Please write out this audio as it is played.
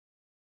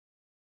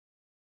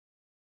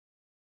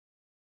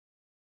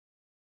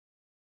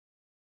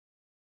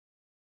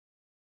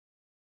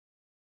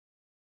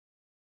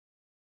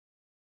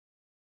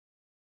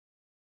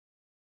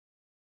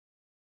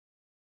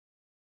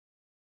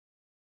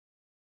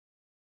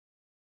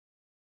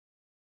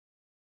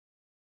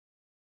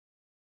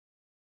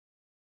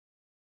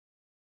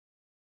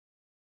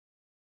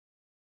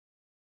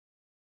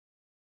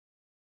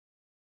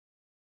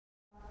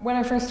When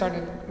I first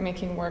started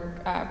making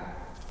work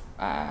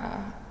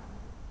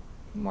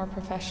more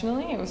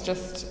professionally, it was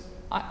just,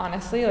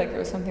 honestly, like it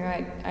was something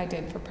I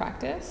did for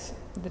practice.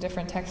 The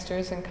different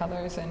textures and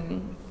colors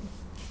and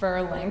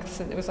fur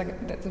lengths, it was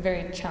like, that's a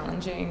very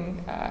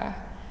challenging, I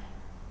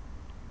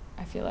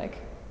feel like,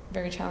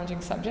 very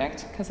challenging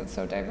subject because it's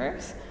so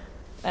diverse.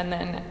 And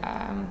then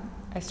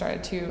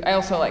I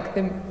also like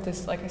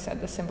this, like I said,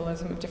 the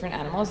symbolism of different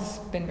animals has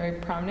been very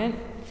prominent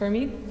for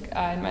me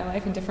in my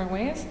life in different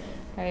ways.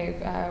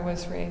 I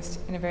was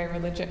raised in a very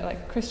religious,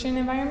 like Christian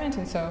environment,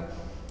 and so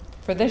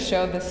for this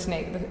show, the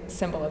snake, the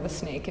symbol of the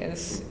snake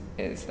is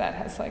that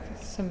has like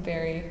some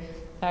very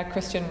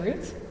Christian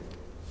roots,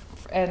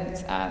 and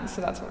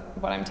so that's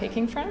what I'm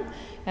taking from,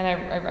 and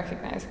I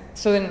recognize.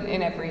 So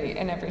in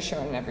every show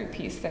and in every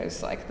piece,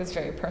 there's like this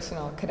very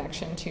personal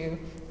connection to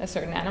a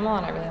certain animal,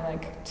 and I really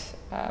liked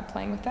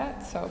playing with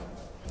that. So.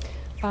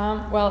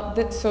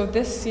 So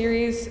this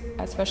series,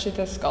 especially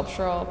the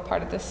sculptural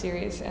part of this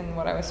series, and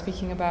what I was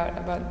speaking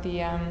about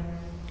the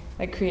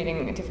like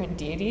creating different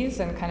deities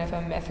and kind of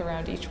a myth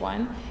around each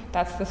one,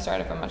 that's the start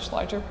of a much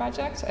larger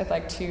project. I'd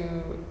like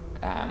to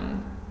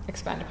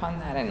expand upon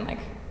that and like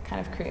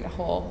kind of create a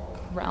whole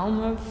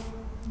realm of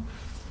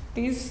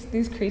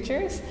these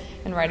creatures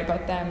and write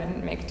about them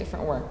and make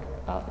different work,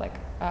 like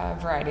a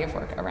variety of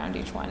work around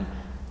each one.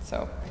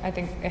 So I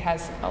think it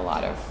has a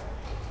lot of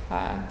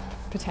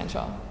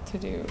potential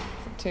to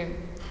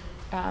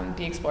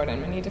be explored in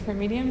many different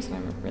mediums, and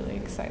I'm really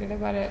excited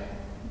about it.